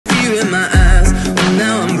fear in my eyes. Oh,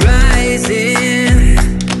 now I'm rising,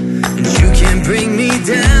 and you can't bring me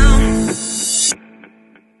down.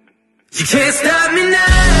 You can't stop me now.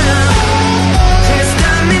 Can't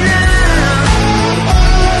stop me now.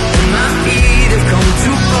 My feet have come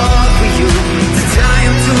too far for you to tie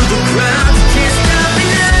them to the ground. You can't stop me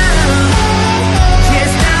now.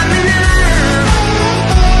 Can't stop me now.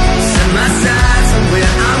 Set my sights on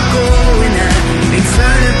where I'm going at, ain't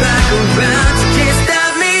turning back around. You can't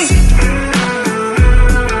stop me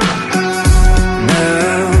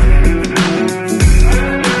now.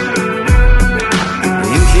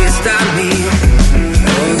 You can't stop me.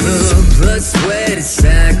 All the blood, sweat, and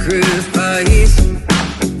sacrifice.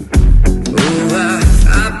 Oh,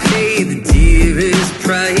 I paid the dearest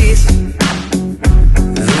price.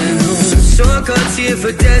 There no shortcuts here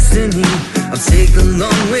for destiny. I'll take the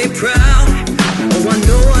long way proud. Oh, I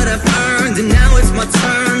know what I've earned, and now it's my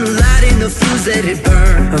turn to light in the fuse that it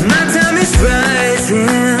burned. My time is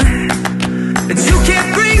rising, and you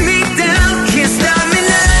can't bring me down. Can't stop me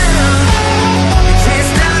now. You can't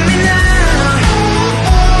stop me now.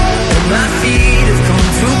 My feet have come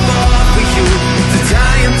too far for you to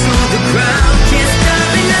tie them to the ground. Can't stop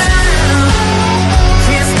me now.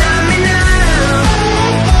 Can't stop me now.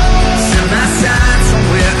 Set my sights on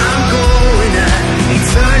where I'm going at, ain't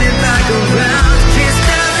turning back around. Can't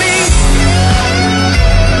stop me.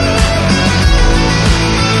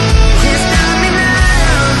 Can't stop me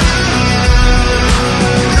now.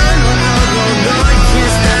 No, no, no, no, no, you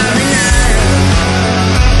can't stop me now.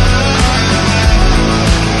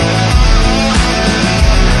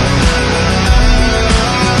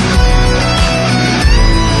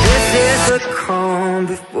 This is the calm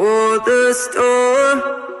before the storm.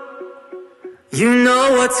 You know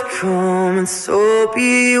what's coming, so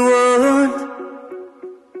be warned.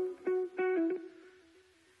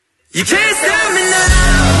 You can't stop me now.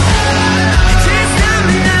 You can't stop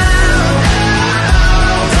me now.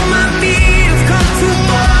 Though my feet have come too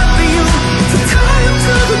far for you to tie them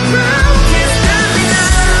to the ground. Can't stop me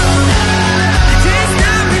now. You can't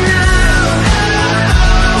stop me now.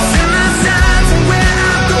 Set my sights on where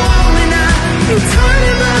I'm going at, ain't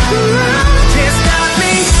turning back around. Can't stop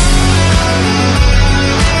me.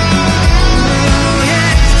 Oh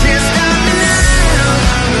yeah, you can't stop me now.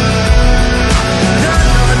 No,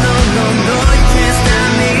 no, no, no, no, you can't stop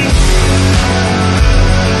me.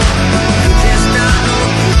 You can't stop, no,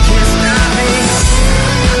 you can't stop me.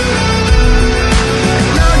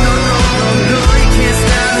 No, no, no, no, no, you can't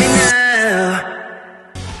stop me now.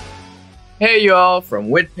 Hey y'all, from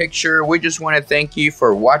Wit Picture, we just want to thank you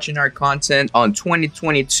for watching our content on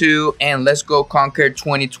 2022, and let's go conquer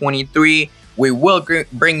 2023. We will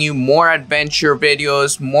bring you more adventure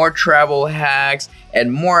videos, more travel hacks,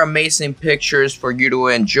 and more amazing pictures for you to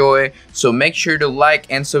enjoy. So make sure to like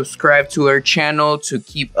and subscribe to our channel to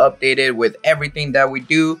keep updated with everything that we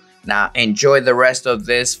do. Now enjoy the rest of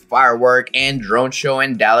this firework and drone show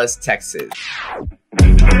in Dallas, Texas.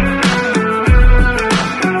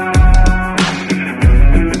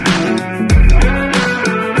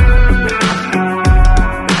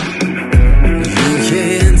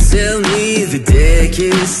 Tell me the deck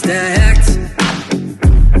is stacked.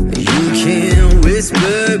 You can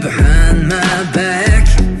whisper behind my back.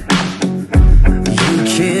 You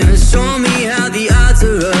can show me how the odds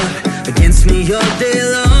are up against me all day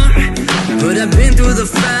long. But I've been through the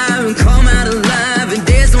fire and come out alive, and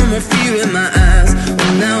there's no more fear in my eyes.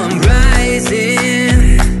 Oh, now I'm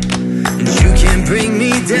rising, and you can't bring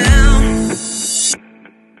me down.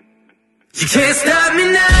 You can't stop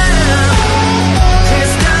me now.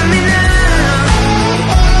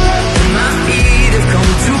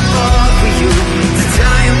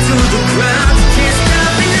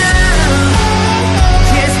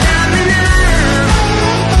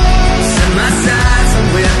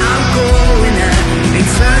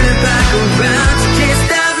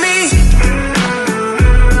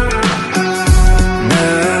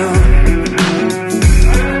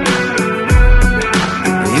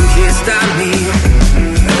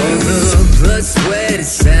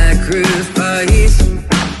 Sacrifice.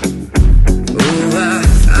 Oh,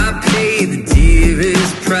 I paid the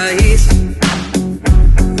dearest price.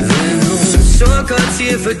 There no shortcuts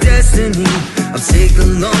here for destiny. I'll take the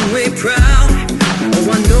long way proud.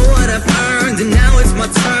 Oh, I know what I've earned, and now it's my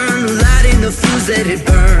turn to light in the fuse that it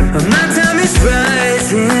burned. My time is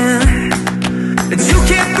rising, and you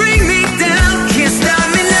can't bring me down. Can't stop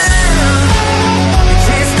me now. You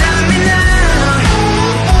can't stop me now.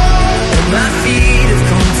 My feet have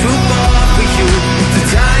come too far for you to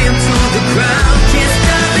tie them to the ground. Can't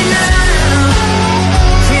stop me now.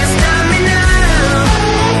 Can't stop me now.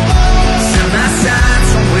 Set my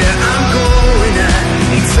sights on where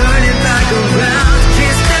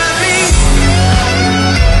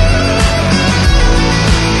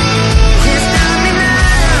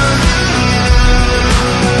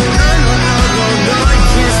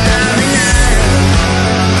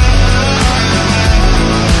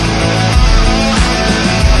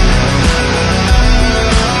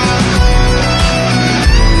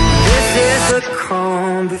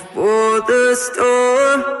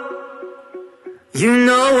You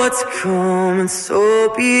know what's coming,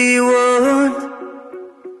 so be warned.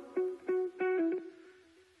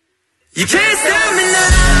 You can't stop me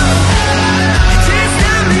now.